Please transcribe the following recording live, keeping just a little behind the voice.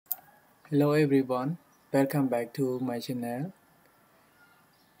Hello everyone, welcome back to my channel.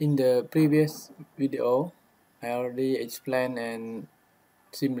 In the previous video, I already explained and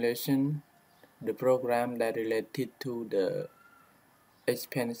simulation the program that related to the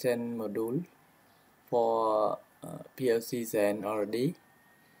expansion module for PLC Zen already.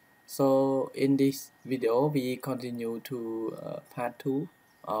 So in this video, we continue to part 2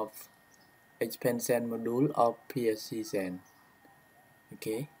 of expansion module of PLC Zen.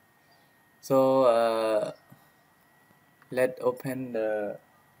 Okay, so let's open the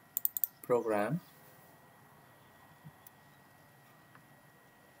program.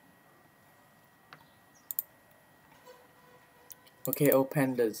 Okay,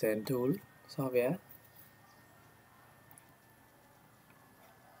 open the Zen tool software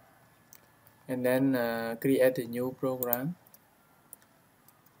and then create a new program.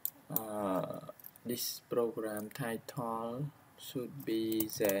 This program title should be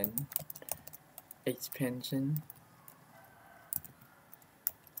Zen expansion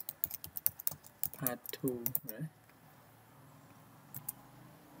part 2, right?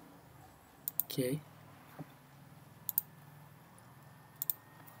 Okay,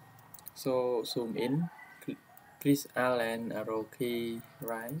 so zoom in, press Alt and arrow key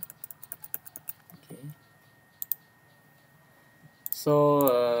right. Okay,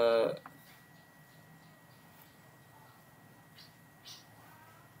 so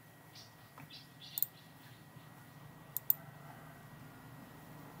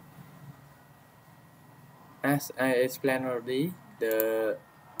as I explained already, the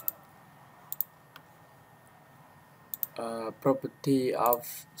property of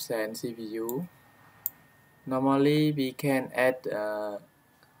Zen CPU. Normally we can add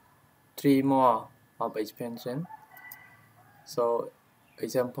 3 more of expansion. So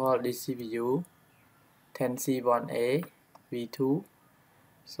example, this CPU 10C1A V2,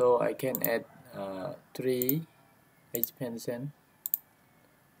 so I can add 3 expansion.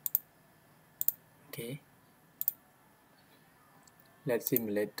 Okay, let's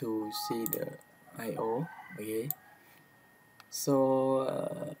simulate to see the I/O. Okay,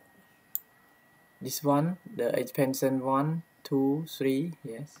 so this one, the expansion 1, 2, 3,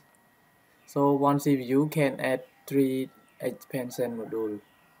 yes. So one CPU can add 3 expansion module.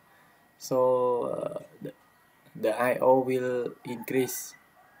 So the I/O will increase.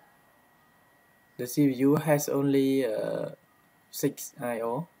 The CPU has only 6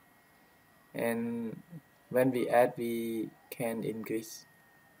 I/O, and when we add, we can increase,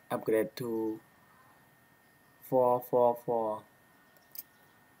 upgrade to 4,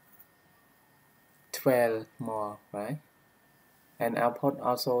 12 more, right? And output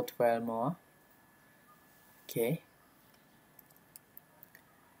also 12 more. Okay,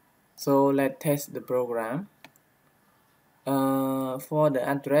 so let's test the program. For the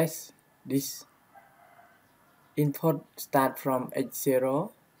address, this input start from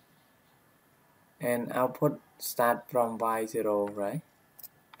H0 and output start from Y0, right?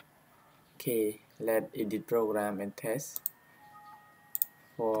 Okay, let's edit program and test.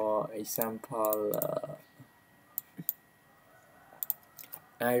 For example,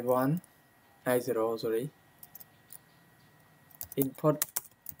 I0, sorry, input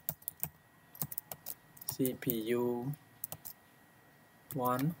CPU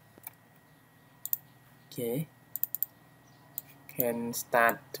 1. Okay, can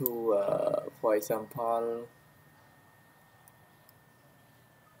start to for example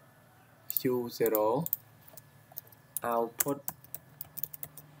Q0, output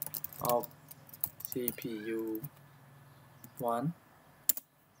of CPU 1.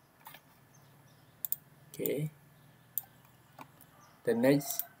 Okay, the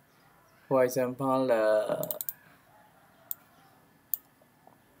next, for example,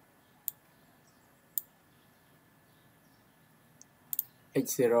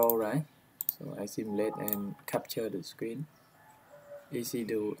 H0, right? So I simulate and capture the screen. Easy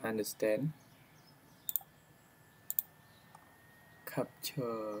to understand.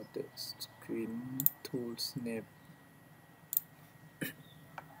 Capture the screen tool snap.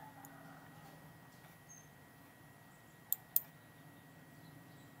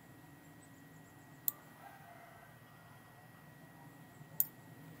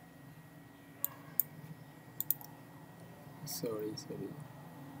 Sorry.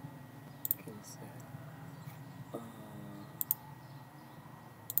 Cancel.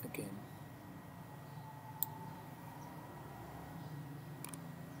 Again.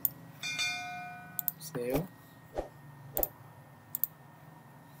 Save.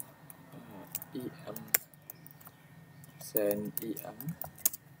 EM. Send EM.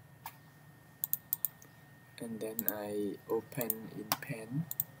 And then I open in pen.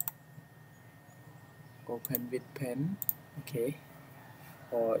 open with pen. Okay,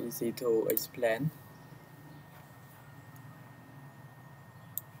 or easy to explain.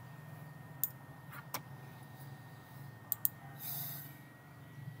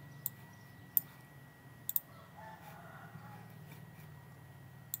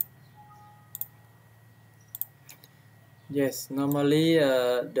 Yes, normally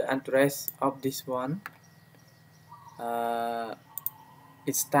the address of this one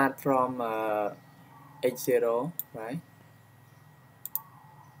it start from H0, right?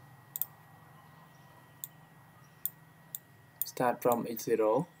 Start from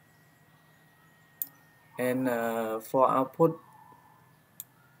H0, and for output,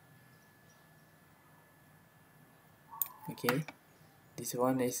 okay, this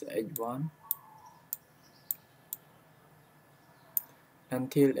one is H1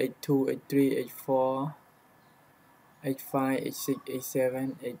 until H2, H3, H4, H5, H6,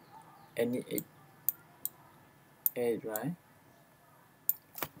 H7, H and H8, right?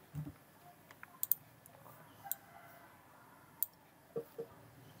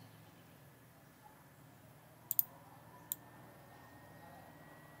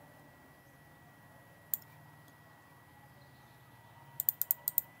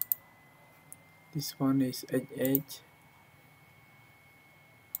 This one is H8.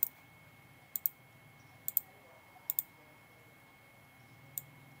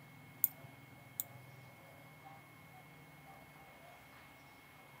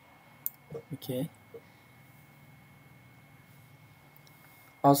 Okay.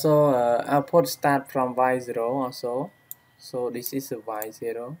 Also, output start from Y0 also. So this is a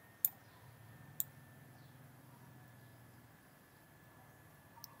Y0.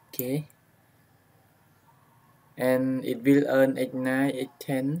 Okay. And it will earn H9,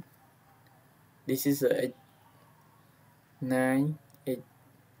 H10. This is a H9,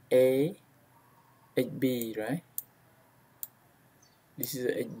 HA, HB, right? This is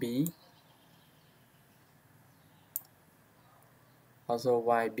a HB. Also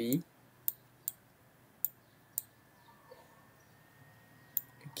YB.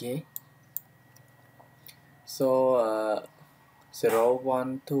 Okay. So 0,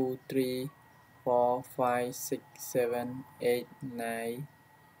 1, 2, 3, 4, 5, 6, 7, 8, 9,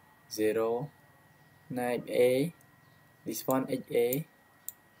 0, 9A. This one HA.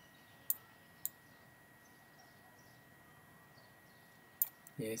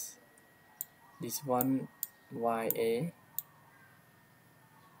 Yes. This one YA.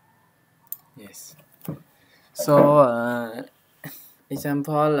 Yes. So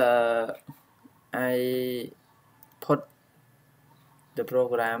example, I put the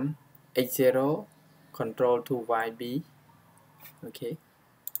program H0 control to YB. Okay.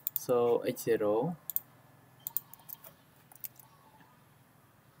 So H0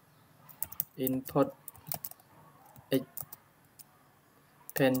 input H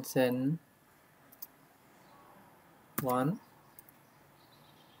 10 cent 1.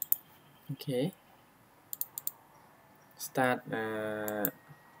 Okay. Start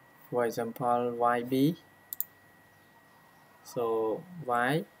for example YB. So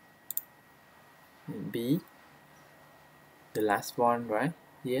Y B, the last one right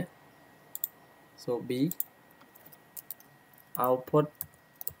here. So B output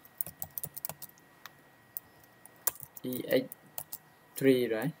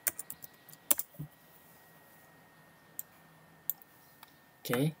EH3, right?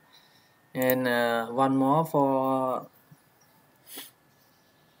 Okay. And one more for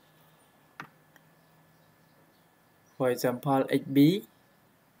example HB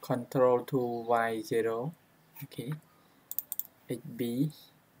control to Y0. Okay. HB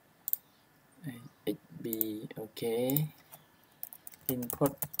okay.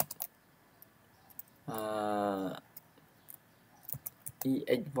 Input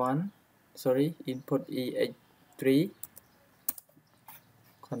EH1, sorry, input EH3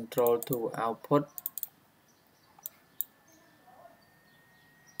 control to output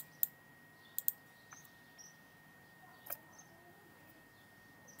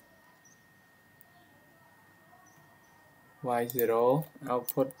Y0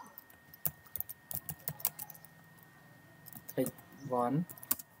 output H1.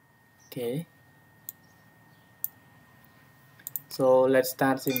 Okay. So let's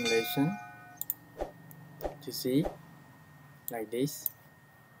start simulation to see like this.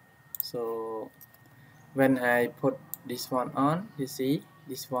 So when I put this one on, you see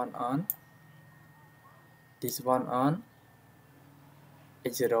this one on, this one on,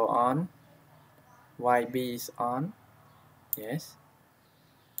 H0 on, YB is on, yes,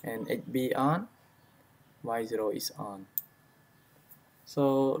 and HB on, Y0 is on.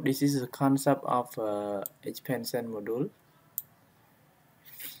 So this is the concept of expansion module.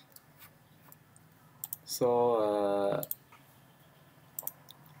 So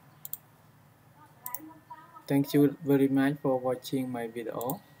thank you very much for watching my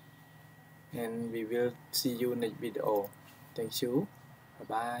video, and we will see you next video. Thank you. Bye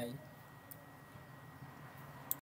bye.